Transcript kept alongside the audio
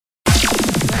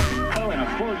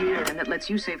for the air, and that lets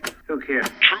you save. Look here.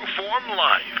 True Form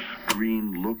Life.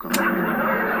 Green look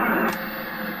on.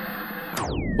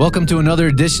 Welcome to another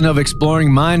edition of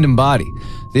Exploring Mind and Body,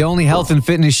 the only health and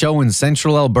fitness show in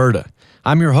Central Alberta.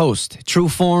 I'm your host, True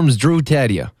Form's Drew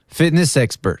Tadia, fitness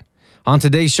expert. On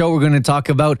today's show, we're going to talk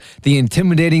about the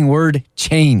intimidating word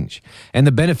change and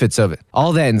the benefits of it.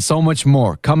 All that and so much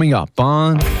more coming up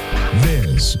on...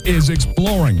 This is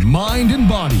Exploring Mind and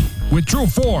Body with True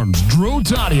Form's Drew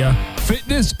Tadia,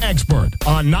 fitness expert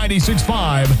on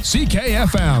 96.5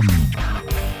 CKFM.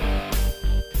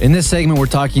 In this segment, we're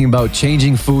talking about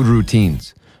changing food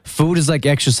routines. Food is like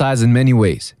exercise in many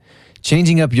ways.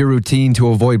 Changing up your routine to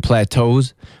avoid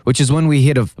plateaus, which is when we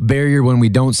hit a barrier when we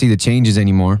don't see the changes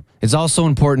anymore, is also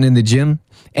important in the gym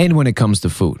and when it comes to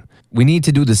food. We need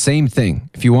to do the same thing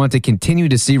if you want to continue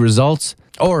to see results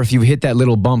or if you've hit that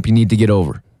little bump you need to get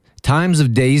over. Times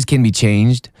of days can be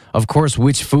changed, of course,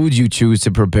 which foods you choose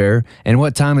to prepare and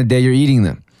what time of day you're eating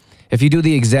them. If you do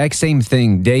the exact same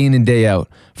thing day in and day out,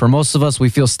 for most of us, we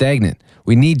feel stagnant.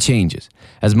 We need changes.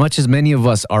 As much as many of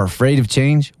us are afraid of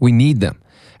change, we need them.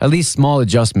 At least small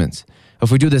adjustments.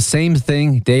 If we do the same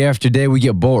thing day after day, we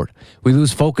get bored. We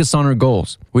lose focus on our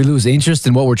goals. We lose interest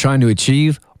in what we're trying to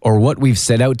achieve or what we've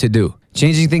set out to do.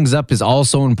 Changing things up is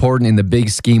also important in the big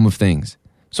scheme of things.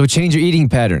 So change your eating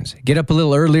patterns. Get up a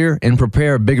little earlier and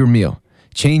prepare a bigger meal.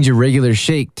 Change your regular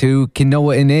shake to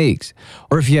quinoa and eggs.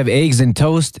 Or if you have eggs and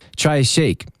toast, try a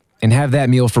shake and have that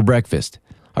meal for breakfast.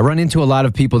 I run into a lot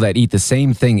of people that eat the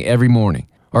same thing every morning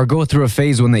or go through a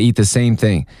phase when they eat the same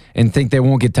thing and think they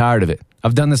won't get tired of it.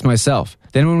 I've done this myself.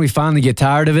 Then when we finally get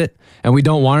tired of it and we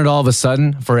don't want it all of a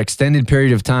sudden for an extended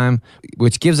period of time,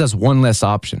 which gives us one less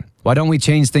option. Why don't we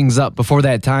change things up before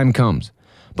that time comes?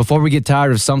 Before we get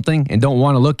tired of something and don't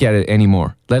want to look at it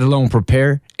anymore, let alone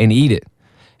prepare and eat it.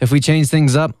 If we change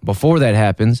things up before that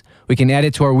happens, we can add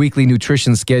it to our weekly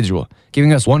nutrition schedule,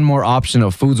 giving us one more option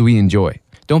of foods we enjoy.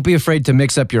 Don't be afraid to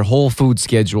mix up your whole food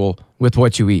schedule with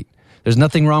what you eat. There's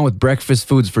nothing wrong with breakfast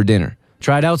foods for dinner.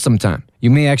 Try it out sometime. You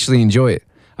may actually enjoy it.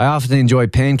 I often enjoy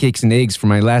pancakes and eggs for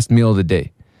my last meal of the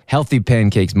day. Healthy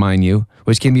pancakes, mind you,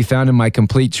 which can be found in my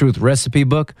Complete Truth recipe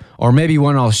book, or maybe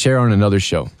one I'll share on another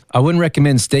show. I wouldn't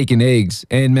recommend steak and eggs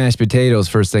and mashed potatoes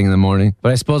first thing in the morning,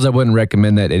 but I suppose I wouldn't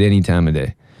recommend that at any time of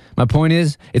day. My point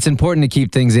is, it's important to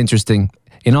keep things interesting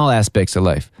in all aspects of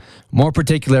life, more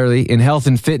particularly in health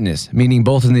and fitness, meaning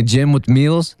both in the gym with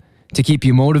meals to keep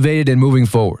you motivated and moving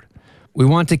forward. We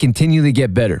want to continually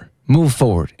get better, move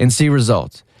forward, and see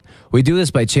results. We do this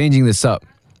by changing this up.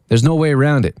 There's no way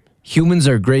around it. Humans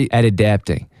are great at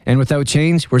adapting, and without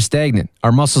change, we're stagnant.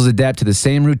 Our muscles adapt to the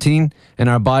same routine, and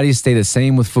our bodies stay the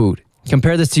same with food.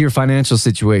 Compare this to your financial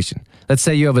situation. Let's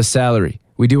say you have a salary.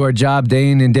 We do our job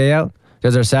day in and day out.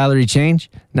 Does our salary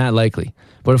change? Not likely.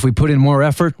 But if we put in more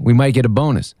effort, we might get a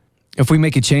bonus. If we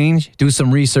make a change, do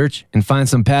some research, and find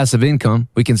some passive income,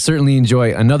 we can certainly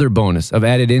enjoy another bonus of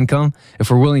added income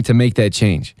if we're willing to make that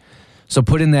change. So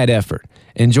put in that effort.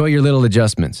 Enjoy your little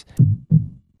adjustments.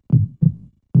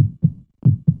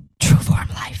 True Form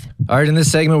Life. All right, in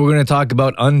this segment, we're going to talk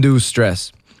about undue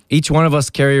stress. Each one of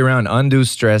us carry around undue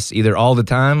stress either all the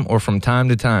time or from time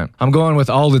to time. I'm going with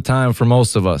all the time for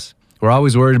most of us. We're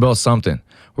always worried about something.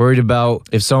 Worried about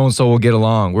if so-and-so will get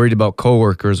along. Worried about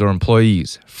coworkers or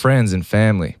employees, friends and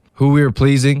family. Who we are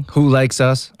pleasing, who likes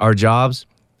us, our jobs,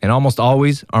 and almost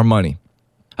always our money.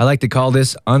 I like to call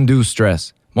this undue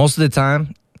stress. Most of the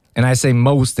time, and I say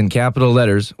most in capital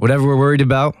letters, whatever we're worried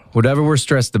about, whatever we're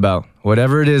stressed about,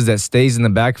 whatever it is that stays in the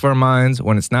back of our minds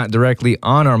when it's not directly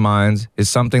on our minds is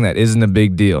something that isn't a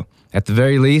big deal. At the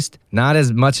very least, not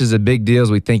as much as a big deal as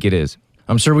we think it is.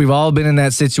 I'm sure we've all been in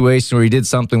that situation where we did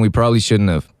something we probably shouldn't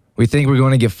have. We think we're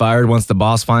going to get fired once the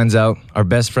boss finds out, our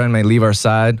best friend may leave our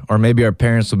side, or maybe our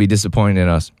parents will be disappointed in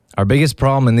us. Our biggest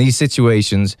problem in these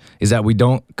situations is that we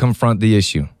don't confront the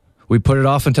issue. We put it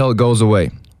off until it goes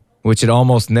away, which it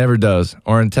almost never does,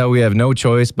 or until we have no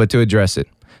choice but to address it.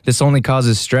 This only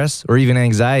causes stress or even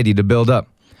anxiety to build up.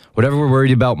 Whatever we're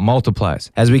worried about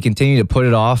multiplies as we continue to put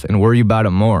it off and worry about it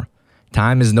more.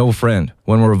 Time is no friend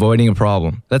when we're avoiding a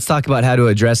problem. Let's talk about how to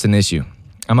address an issue.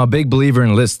 I'm a big believer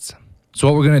in lists. So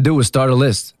what we're going to do is start a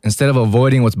list. Instead of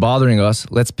avoiding what's bothering us,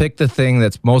 let's pick the thing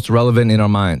that's most relevant in our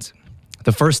minds.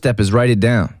 The first step is write it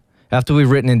down. After we've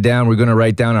written it down, we're going to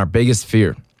write down our biggest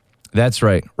fear. That's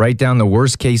right, write down the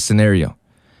worst case scenario.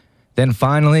 Then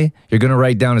finally, you're going to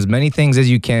write down as many things as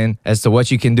you can as to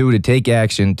what you can do to take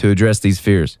action to address these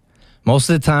fears. Most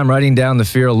of the time, writing down the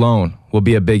fear alone will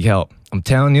be a big help. I'm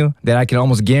telling you that I can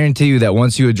almost guarantee you that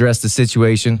once you address the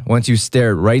situation, once you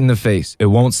stare it right in the face, it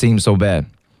won't seem so bad.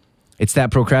 It's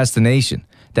that procrastination,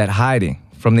 that hiding,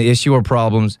 from the issue or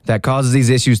problems that causes these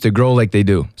issues to grow like they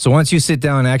do. So once you sit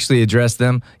down and actually address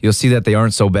them, you'll see that they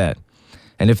aren't so bad.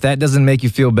 And if that doesn't make you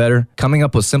feel better, coming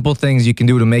up with simple things you can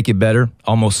do to make it better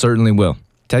almost certainly will.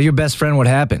 Tell your best friend what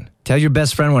happened. Tell your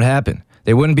best friend what happened.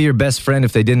 They wouldn't be your best friend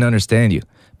if they didn't understand you.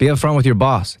 Be upfront with your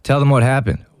boss. Tell them what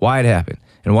happened, why it happened,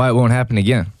 and why it won't happen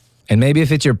again. And maybe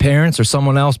if it's your parents or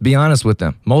someone else, be honest with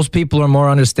them. Most people are more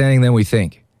understanding than we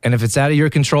think. And if it's out of your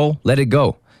control, let it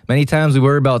go. Many times we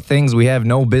worry about things we have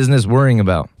no business worrying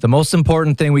about. The most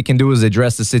important thing we can do is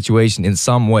address the situation in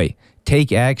some way.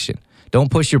 Take action. Don't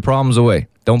push your problems away.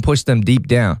 Don't push them deep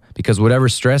down, because whatever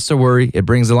stress or worry it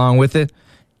brings along with it,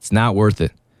 it's not worth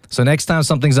it. So next time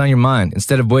something's on your mind,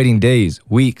 instead of waiting days,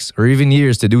 weeks, or even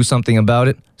years to do something about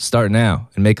it, start now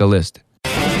and make a list.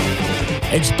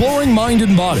 Exploring mind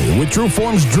and body with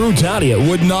Trueform's Drew Tadia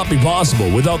would not be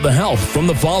possible without the help from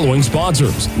the following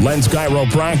sponsors: Lens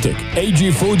Chiropractic,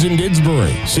 AG Foods in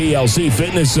Didsbury, CLC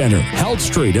Fitness Center, Health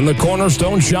Street in the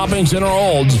Cornerstone Shopping Center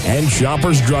Olds, and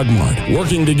Shoppers Drug Mart,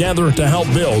 working together to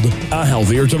help build a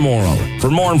healthier tomorrow.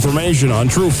 For more information on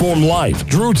Trueform Life,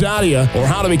 Drew Tadia, or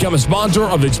how to become a sponsor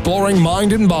of Exploring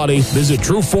Mind and Body, visit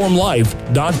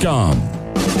TrueformLife.com.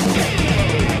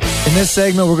 In this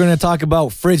segment, we're going to talk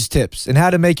about fridge tips and how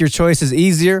to make your choices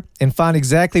easier and find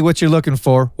exactly what you're looking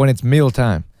for when it's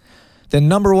mealtime. The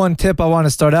number one tip I want to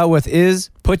start out with is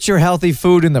put your healthy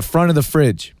food in the front of the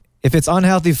fridge. If it's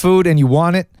unhealthy food and you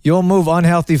want it, you'll move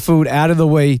unhealthy food out of the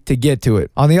way to get to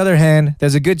it. On the other hand,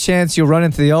 there's a good chance you'll run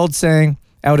into the old saying,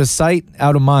 out of sight,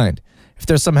 out of mind. If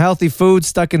there's some healthy food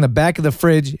stuck in the back of the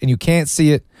fridge and you can't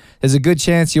see it, there's a good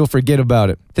chance you'll forget about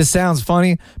it. This sounds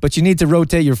funny, but you need to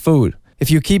rotate your food. If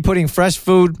you keep putting fresh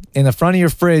food in the front of your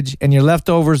fridge and your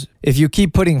leftovers, your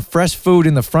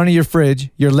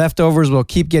leftovers will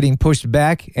keep getting pushed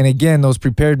back, and again, those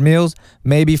prepared meals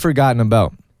may be forgotten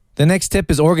about. The next tip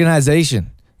is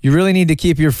organization. You really need to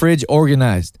keep your fridge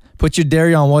organized. Put your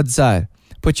dairy on one side.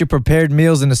 Put your prepared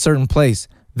meals in a certain place.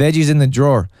 Veggies in the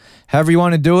drawer. However you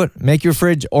want to do it, make your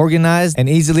fridge organized and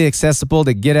easily accessible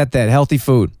to get at that healthy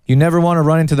food. You never want to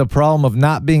run into the problem of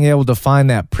not being able to find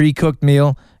that pre-cooked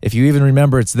meal if you even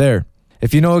remember it's there.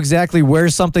 If you know exactly where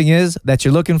something is that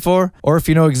you're looking for, or if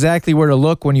you know exactly where to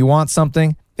look when you want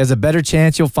something, there's a better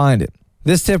chance you'll find it.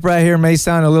 This tip right here may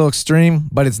sound a little extreme,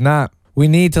 but it's not. We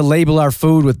need to label our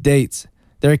food with dates.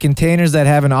 There are containers that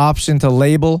have an option to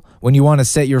label when you want to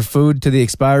set your food to the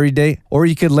expiry date, or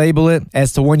you could label it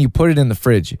as to when you put it in the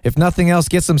fridge. If nothing else,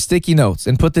 get some sticky notes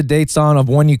and put the dates on of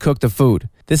when you cook the food.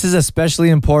 This is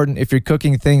especially important if you're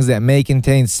cooking things that may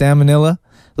contain salmonella,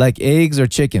 like eggs or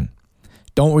chicken.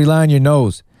 Don't rely on your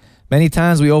nose. Many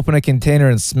times we open a container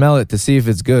and smell it to see if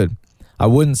it's good. I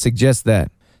wouldn't suggest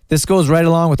that. This goes right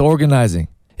along with organizing.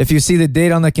 If you see the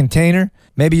date on the container,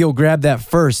 maybe you'll grab that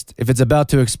first if it's about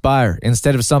to expire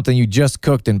instead of something you just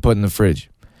cooked and put in the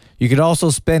fridge. You could also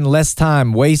spend less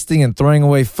time wasting and throwing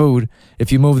away food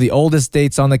if you move the oldest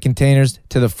dates on the containers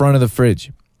to the front of the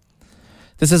fridge.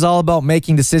 This is all about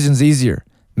making decisions easier.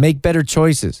 Make better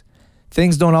choices.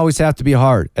 Things don't always have to be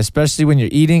hard, especially when you're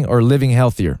eating or living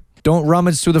healthier. Don't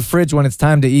rummage through the fridge when it's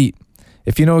time to eat.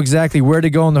 If you know exactly where to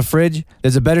go in the fridge,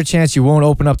 there's a better chance you won't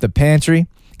open up the pantry,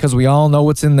 because we all know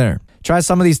what's in there. Try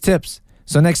some of these tips,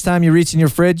 so next time you reach in your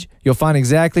fridge, you'll find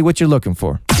exactly what you're looking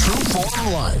for.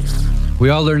 Trueform Life. We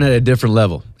all learn at a different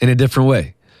level, in a different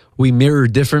way. We mirror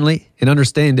differently and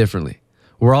understand differently.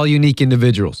 We're all unique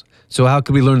individuals, so how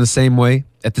could we learn the same way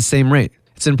at the same rate?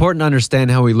 It's important to understand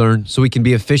how we learn so we can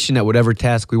be efficient at whatever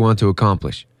task we want to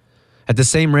accomplish. At the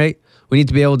same rate, we need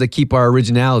to be able to keep our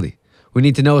originality. We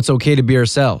need to know it's okay to be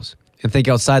ourselves and think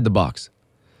outside the box.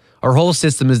 Our whole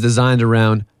system is designed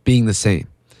around being the same.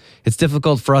 It's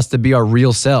difficult for us to be our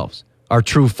real selves, our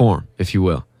true form, if you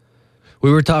will. We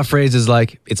were taught phrases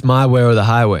like, it's my way or the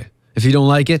highway. If you don't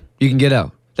like it, you can get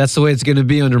out. That's the way it's going to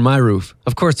be under my roof.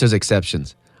 Of course there's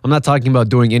exceptions. I'm not talking about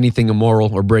doing anything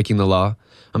immoral or breaking the law.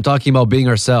 I'm talking about being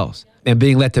ourselves and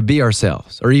being let to be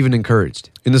ourselves, or even encouraged.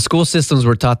 In the school systems,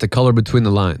 we're taught to color between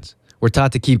the lines. We're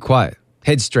taught to keep quiet,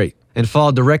 head straight, and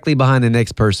fall directly behind the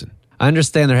next person. I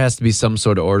understand there has to be some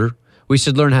sort of order. We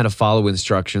should learn how to follow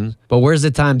instructions, but where's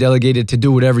the time delegated to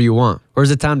do whatever you want? Where's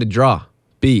the time to draw,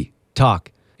 be,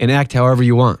 talk, and act however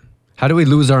you want? How do we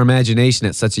lose our imagination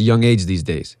at such a young age these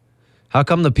days? How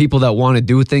come the people that want to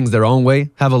do things their own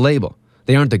way have a label?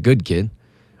 They aren't a good kid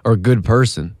or a good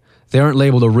person. They aren't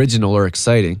labeled original or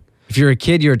exciting. If you're a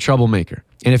kid, you're a troublemaker.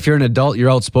 And if you're an adult, you're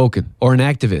outspoken or an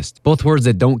activist, both words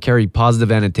that don't carry positive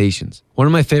annotations. One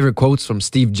of my favorite quotes from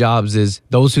Steve Jobs is,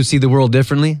 "Those who see the world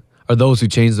differently are those who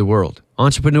change the world."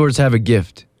 Entrepreneurs have a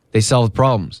gift. They solve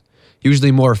problems,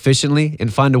 usually more efficiently,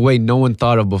 and find a way no one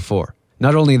thought of before.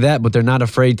 Not only that, but they're not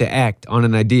afraid to act on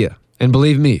an idea. And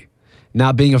believe me,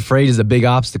 not being afraid is a big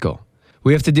obstacle.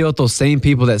 We have to deal with those same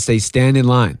people that say stand in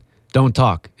line, don't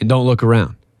talk, and don't look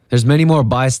around. There's many more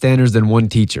bystanders than one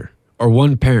teacher or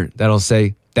one parent that'll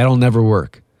say, that'll never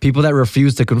work. People that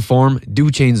refuse to conform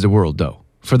do change the world, though,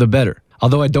 for the better.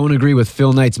 Although I don't agree with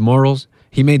Phil Knight's morals,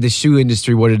 he made the shoe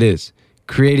industry what it is,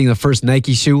 creating the first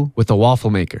Nike shoe with a waffle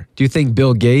maker. Do you think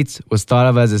Bill Gates was thought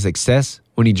of as a success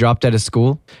when he dropped out of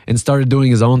school and started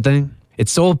doing his own thing?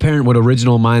 It's so apparent what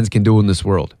original minds can do in this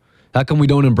world. How come we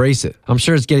don't embrace it? I'm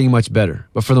sure it's getting much better,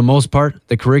 but for the most part,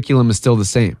 the curriculum is still the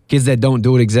same. Kids that don't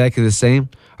do it exactly the same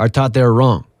are taught they're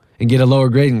wrong and get a lower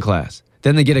grade in class.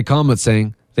 Then they get a comment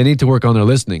saying they need to work on their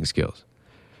listening skills.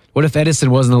 What if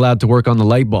Edison wasn't allowed to work on the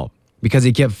light bulb because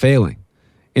he kept failing?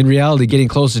 In reality, getting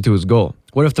closer to his goal.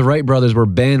 What if the Wright brothers were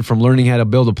banned from learning how to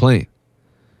build a plane?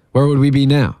 Where would we be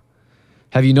now?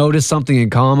 Have you noticed something in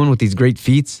common with these great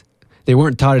feats? They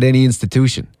weren't taught at any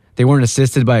institution. They weren't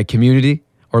assisted by a community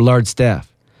or large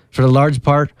staff. For the large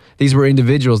part, these were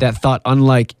individuals that thought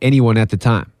unlike anyone at the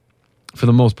time. For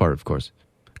the most part, of course.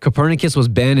 Copernicus was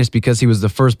banished because he was the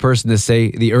first person to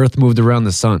say the earth moved around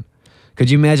the sun. Could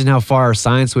you imagine how far our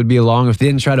science would be along if they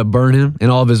didn't try to burn him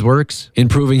and all of his works in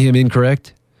proving him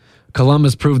incorrect?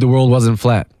 Columbus proved the world wasn't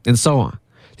flat, and so on.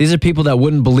 These are people that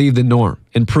wouldn't believe the norm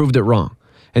and proved it wrong.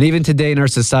 And even today in our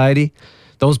society,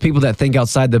 those people that think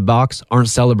outside the box aren't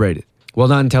celebrated. Well,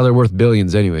 not until they're worth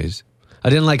billions anyways. I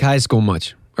didn't like high school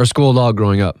much, or school at all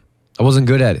growing up. I wasn't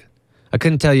good at it. I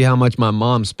couldn't tell you how much my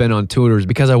mom spent on tutors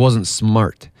because I wasn't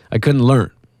smart. I couldn't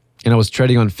learn, and I was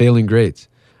treading on failing grades.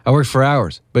 I worked for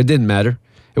hours, but it didn't matter.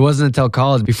 It wasn't until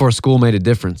college before school made a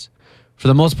difference. For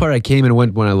the most part, I came and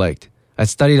went when I liked. I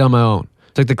studied on my own,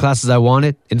 took the classes I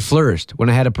wanted, and flourished when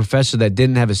I had a professor that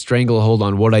didn't have a stranglehold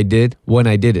on what I did when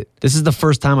I did it. This is the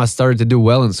first time I started to do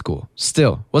well in school.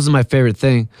 Still, wasn't my favorite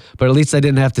thing, but at least I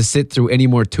didn't have to sit through any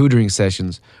more tutoring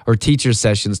sessions or teacher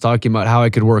sessions talking about how I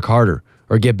could work harder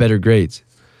or get better grades.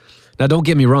 Now, don't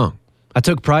get me wrong. I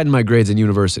took pride in my grades in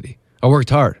university. I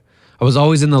worked hard. I was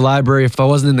always in the library if I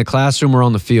wasn't in the classroom or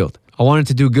on the field. I wanted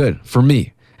to do good for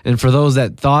me and for those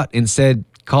that thought and said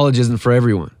college isn't for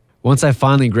everyone. Once I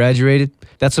finally graduated,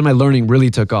 that's when my learning really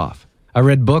took off. I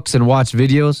read books and watched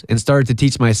videos and started to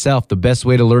teach myself the best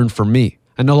way to learn for me.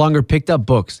 I no longer picked up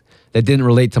books that didn't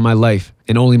relate to my life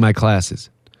and only my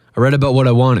classes. I read about what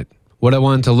I wanted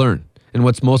to learn, and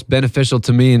what's most beneficial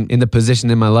to me in the position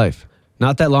in my life.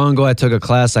 Not that long ago, I took a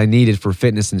class I needed for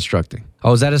fitness instructing. I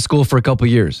was out of school for a couple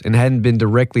years and hadn't been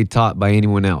directly taught by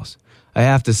anyone else. I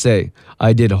have to say,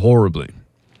 I did horribly.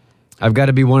 I've got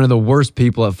to be one of the worst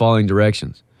people at following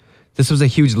directions. This was a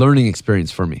huge learning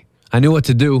experience for me. I knew what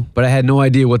to do, but I had no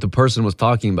idea what the person was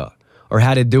talking about or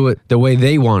how to do it the way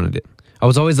they wanted it. I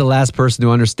was always the last person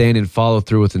to understand and follow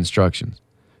through with instructions.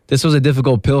 This was a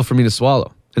difficult pill for me to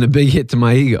swallow and a big hit to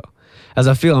my ego, as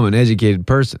I feel I'm an educated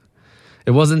person.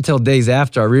 It wasn't until days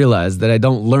after I realized that I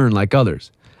don't learn like others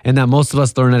and that most of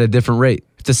us learn at a different rate.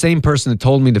 If the same person had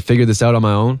told me to figure this out on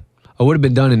my own, I would have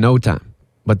been done in no time.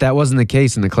 But that wasn't the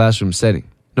case in the classroom setting.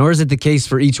 Nor is it the case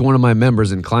for each one of my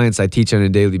members and clients I teach on a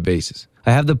daily basis.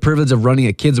 I have the privilege of running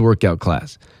a kids workout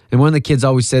class, and one of the kids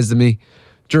always says to me,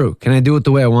 "Drew, can I do it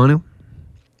the way I want to?"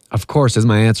 Of course is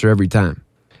my answer every time.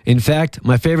 In fact,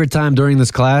 my favorite time during this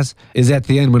class is at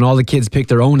the end when all the kids pick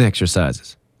their own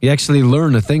exercises. You actually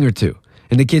learn a thing or two,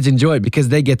 and the kids enjoy it because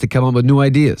they get to come up with new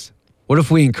ideas. What if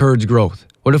we encourage growth?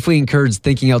 What if we encourage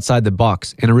thinking outside the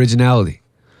box and originality?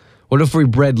 What if we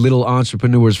bred little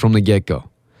entrepreneurs from the get-go?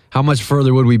 How much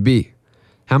further would we be?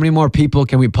 How many more people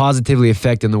can we positively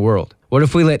affect in the world? What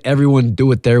if we let everyone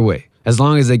do it their way, as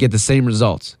long as they get the same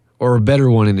results, or a better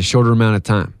one in a shorter amount of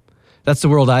time? That's the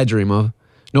world I dream of.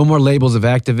 No more labels of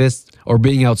activists or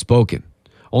being outspoken.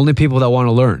 Only people that want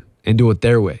to learn and do it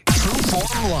their way.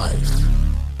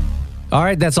 All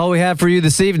right, that's all we have for you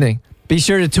this evening. Be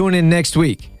sure to tune in next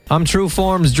week. I'm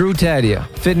TrueForm's Drew Tadia,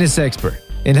 fitness expert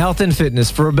in health and fitness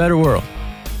for a better world.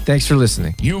 Thanks for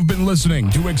listening. You've been listening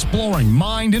to Exploring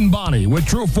Mind and Body with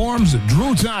TrueForm's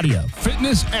Drew Tadia,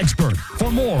 fitness expert.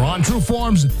 For more on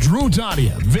TrueForm's Drew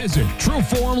Tadia, visit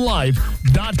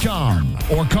TrueFormLife.com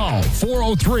or call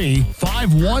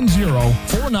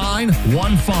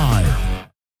 403-510-4915.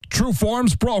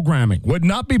 TrueForm's programming would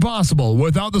not be possible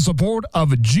without the support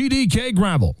of GDK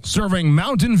Gravel, serving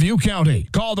Mountain View County.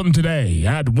 Call them today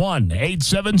at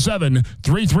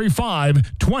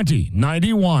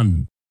 1-877-335-2091.